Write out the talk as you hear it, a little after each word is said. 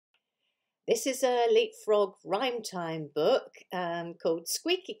This is a Leapfrog rhyme time book called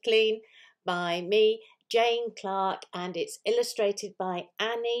Squeaky Clean by me, Jane Clarke, and it's illustrated by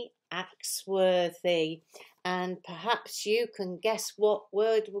Anne Axworthy. And perhaps you can guess what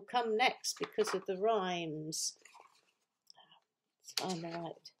word will come next because of the rhymes. Let's find the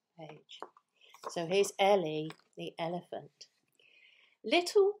right page. So here's Ellie, the elephant.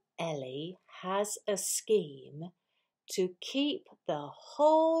 Little Ellie has a scheme to keep the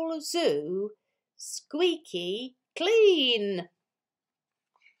whole zoo squeaky clean.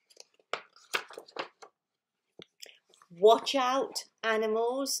 Watch out,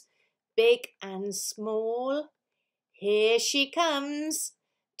 animals, big and small. Here she comes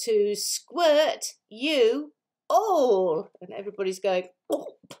to squirt you all. And everybody's going,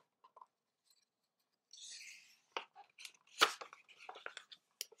 oh.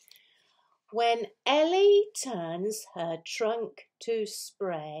 When Ellie turns her trunk to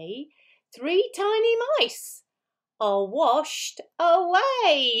spray, 3 tiny mice are washed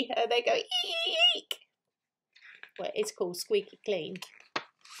away. And they go, eek. Well, it's called Squeaky Clean.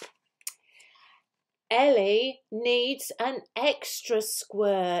 Ellie needs an extra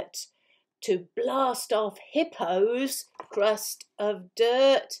squirt to blast off Hippo's crust of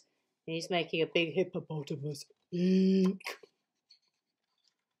dirt. He's making a big hippopotamus. Eek.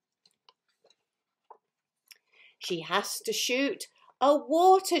 She has to shoot a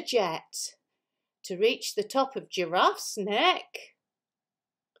water jet to reach the top of Giraffe's neck.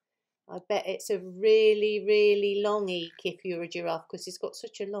 I bet it's a really, really long eek if you're a giraffe because he's got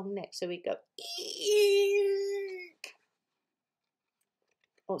such a long neck. So we go eek.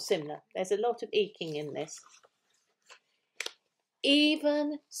 Or similar. There's a lot of eeking in this.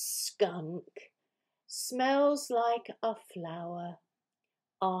 Even Skunk smells like a flower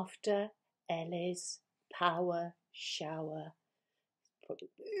after Ellie's power shower. Probably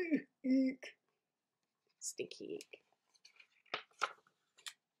eek. Stinky eek.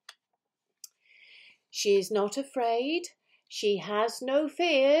 She is not afraid. She has no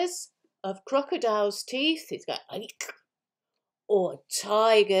fears of crocodile's teeth. It's got eek. Or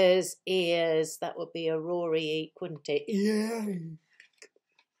tiger's ears. That would be a roary eek, wouldn't it? Yeah.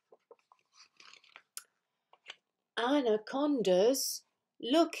 Anaconda's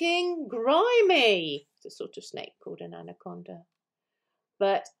looking grimy. It's a sort of snake called an anaconda.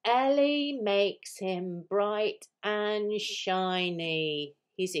 But Ellie makes him bright and shiny.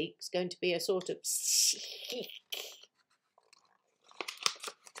 His eek's going to be a sort of stick.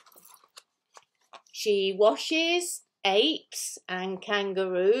 She washes apes and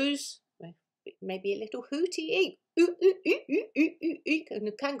kangaroos. Maybe a little hooty eek. Eek. And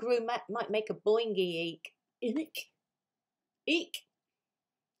the kangaroo might make a boingy eek. Eek. Eek.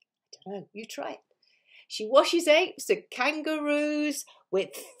 I don't know. You try it. She washes apes and kangaroos with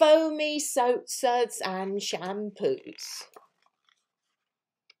foamy soap suds and shampoos.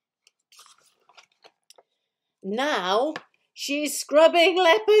 Now she's scrubbing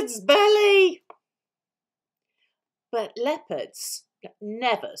leopard's belly. But leopards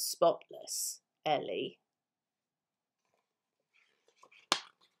never spotless, Ellie.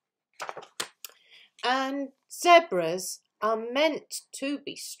 And zebras are meant to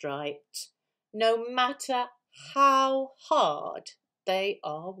be striped, no matter how hard they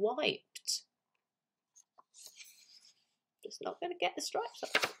are wiped. Just not going to get the stripes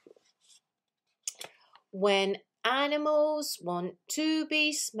off. When animals want to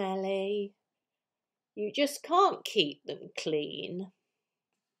be smelly, you just can't keep them clean.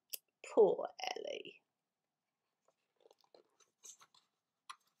 Poor Ellie.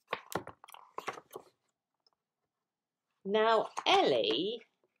 Now Ellie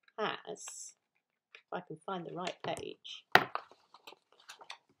has, if I can find the right page,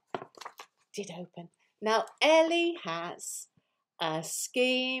 did open. Now Ellie has a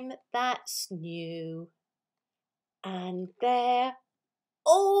scheme that's new, and they're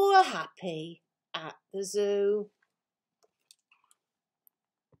all happy at the zoo.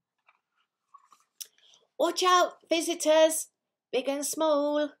 Watch out, visitors, big and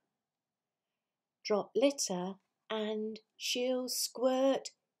small. Drop litter and she'll squirt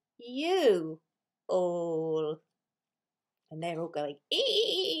you all. And they're all going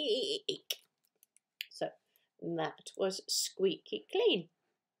eek. So that was Squeaky Clean.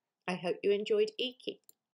 I hope you enjoyed eeking.